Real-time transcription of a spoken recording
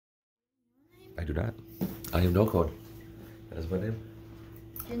I do not. I am NoCode. That is my name.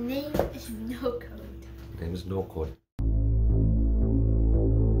 Your name is NoCode. My name is NoCode.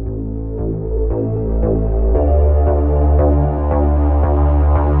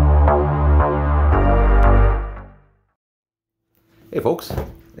 Hey folks,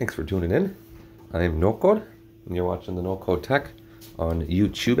 thanks for tuning in. I am NoCode, and you're watching TheNoCodeTech on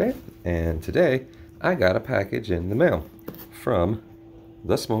YouTube. And today, I got a package in the mail from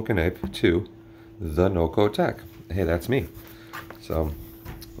TheSmokinApe to TheNoCodeTech. Hey, that's me. So,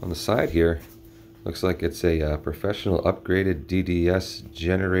 on the side here, looks like it's a professional upgraded DDS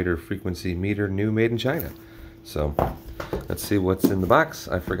generator frequency meter, new, made in China. So, let's see what's in the box.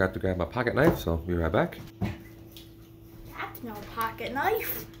 I forgot to grab my pocket knife, so I'll be right back. That's no pocket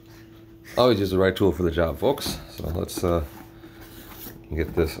knife. Always use the right tool for the job, folks. So let's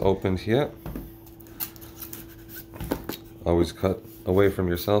get this opened here. Always cut away from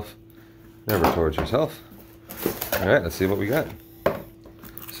yourself, never towards yourself. All right, let's see what we got.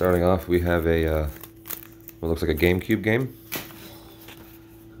 Starting off, we have a what looks like a GameCube game.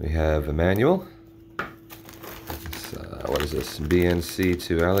 We have a manual. What is this? BNC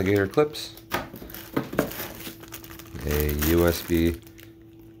to alligator clips. A USB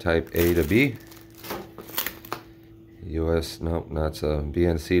type A to B. Nope, that's a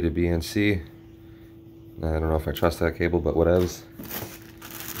BNC to BNC. I don't know if I trust that cable, but whatevs.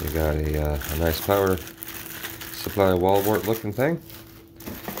 We got a nice power supply wall wart looking thing.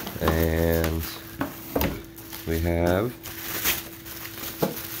 And we have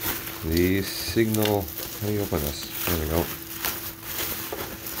the signal. How do you open this? There we go.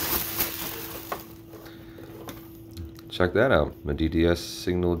 Check that out, a DDS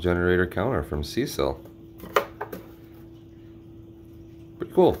signal generator counter from SeeSil.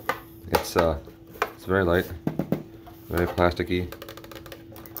 Pretty cool. It's very light, very plasticky.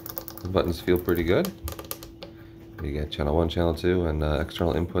 The buttons feel pretty good. You get channel 1, channel 2, and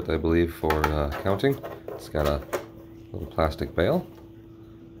external input, I believe, for counting. It's got a little plastic bail.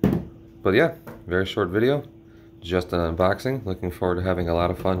 But yeah, very short video, just an unboxing. Looking forward to having a lot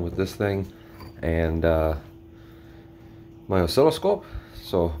of fun with this thing and my oscilloscope.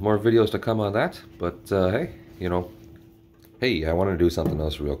 So more videos to come on that. But hey, hey, I want to do something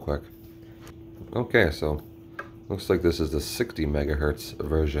else real quick. Okay, so looks like this is the 60 megahertz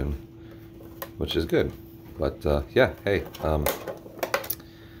version, which is good. But yeah, hey,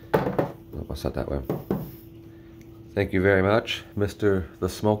 what's that way? Thank you very much, Mr.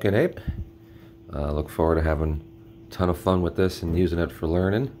 TheSmokinApe. Look forward to having a ton of fun with this and using it for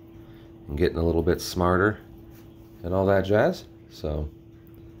learning and getting a little bit smarter and all that jazz. So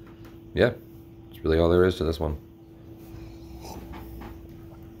yeah, that's really all there is to this one.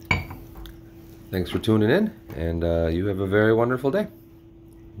 Thanks for tuning in, and you have a very wonderful day.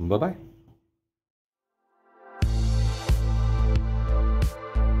 Bye-bye.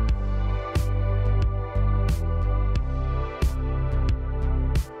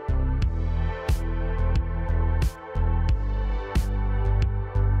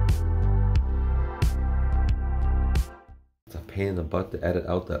 Pain in the butt to edit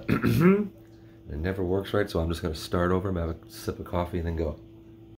out the it never works right, so I'm just going to start over and have a sip of coffee and then go.